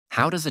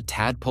How does a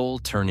tadpole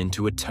turn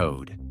into a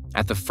toad?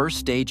 At the first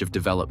stage of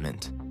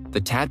development, the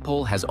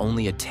tadpole has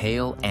only a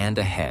tail and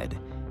a head,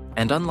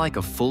 and unlike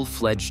a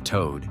full-fledged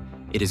toad,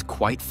 it is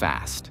quite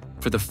fast.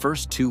 For the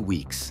first 2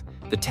 weeks,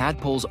 the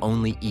tadpoles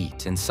only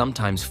eat and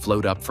sometimes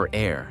float up for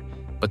air,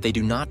 but they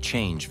do not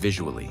change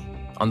visually.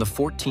 On the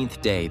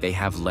 14th day, they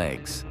have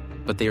legs,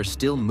 but they are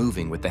still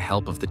moving with the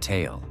help of the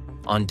tail.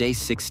 On day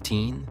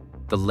 16,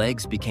 the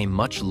legs became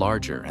much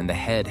larger and the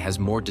head has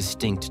more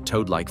distinct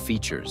toad-like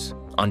features.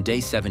 On day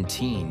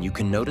 17, you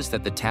can notice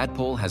that the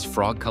tadpole has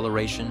frog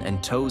coloration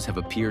and toes have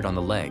appeared on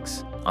the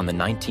legs. On the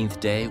 19th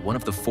day, one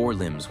of the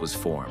forelimbs was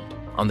formed.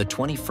 On the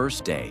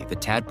 21st day, the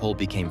tadpole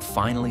became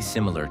finally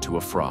similar to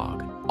a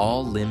frog.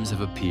 All limbs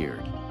have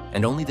appeared,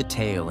 and only the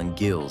tail and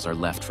gills are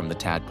left from the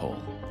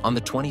tadpole. On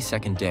the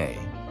 22nd day,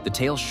 the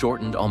tail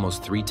shortened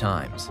almost 3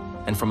 times,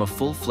 and from a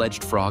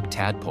full-fledged frog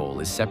tadpole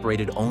is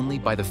separated only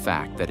by the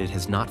fact that it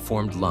has not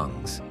formed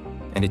lungs,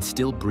 and it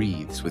still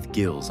breathes with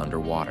gills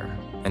underwater.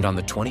 And on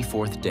the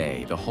 24th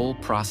day, the whole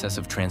process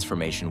of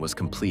transformation was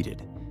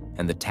completed,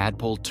 and the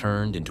tadpole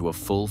turned into a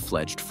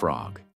full-fledged frog.